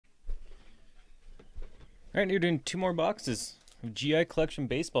Alright, you're doing 2 more boxes of GI Collection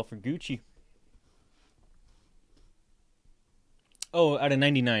Baseball for Gucci. Oh, out of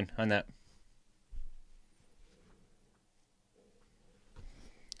 99 on that.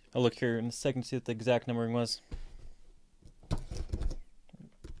 I'll look here in a second to see what the exact numbering was.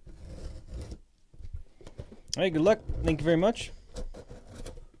 Alright, good luck. Thank you very much.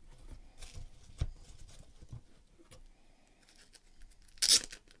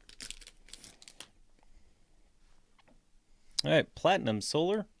 Alright, Platinum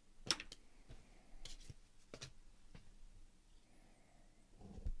Solar.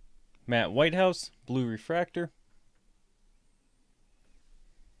 Matte Whitehouse, Blue Refractor.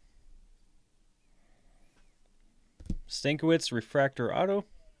 Stankiewicz Refractor Auto.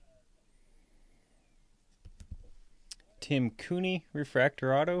 Tim Cooney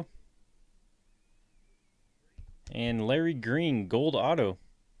Refractor Auto. And Larry Green Gold Auto.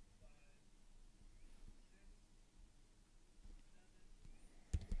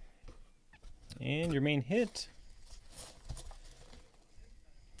 And your main hit.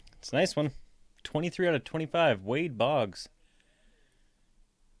 It's a nice one. 23 out of 25. Wade Boggs.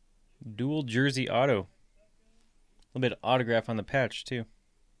 Dual jersey auto. A little bit of autograph on the patch too.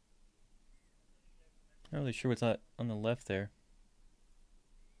 Not really sure what's on the left there.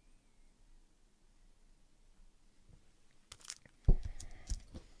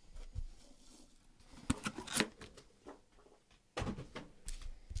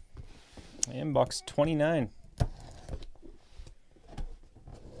 And box 29.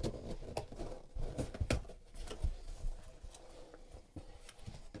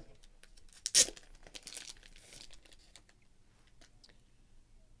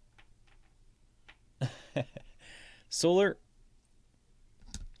 Solar.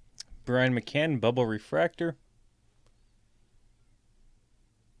 Brian McCann Bubble Refractor.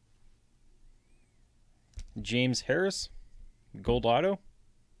 James Harris Gold Auto.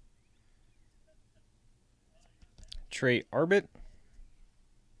 Trey Arbit.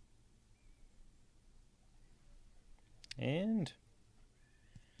 And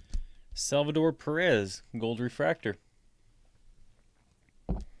Salvador Perez Gold Refractor.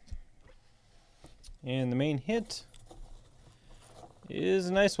 And the main hit is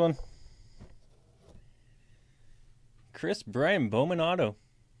a nice one. Chris Bryant Bowman Auto.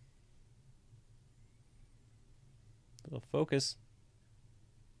 Little focus.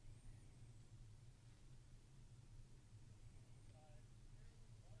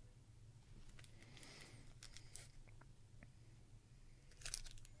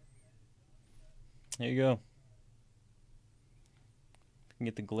 There you go. If you can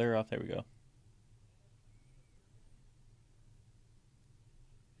get the glare off, there we go.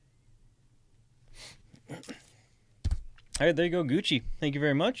 All right, there you go, Gucci. Thank you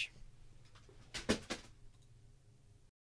very much.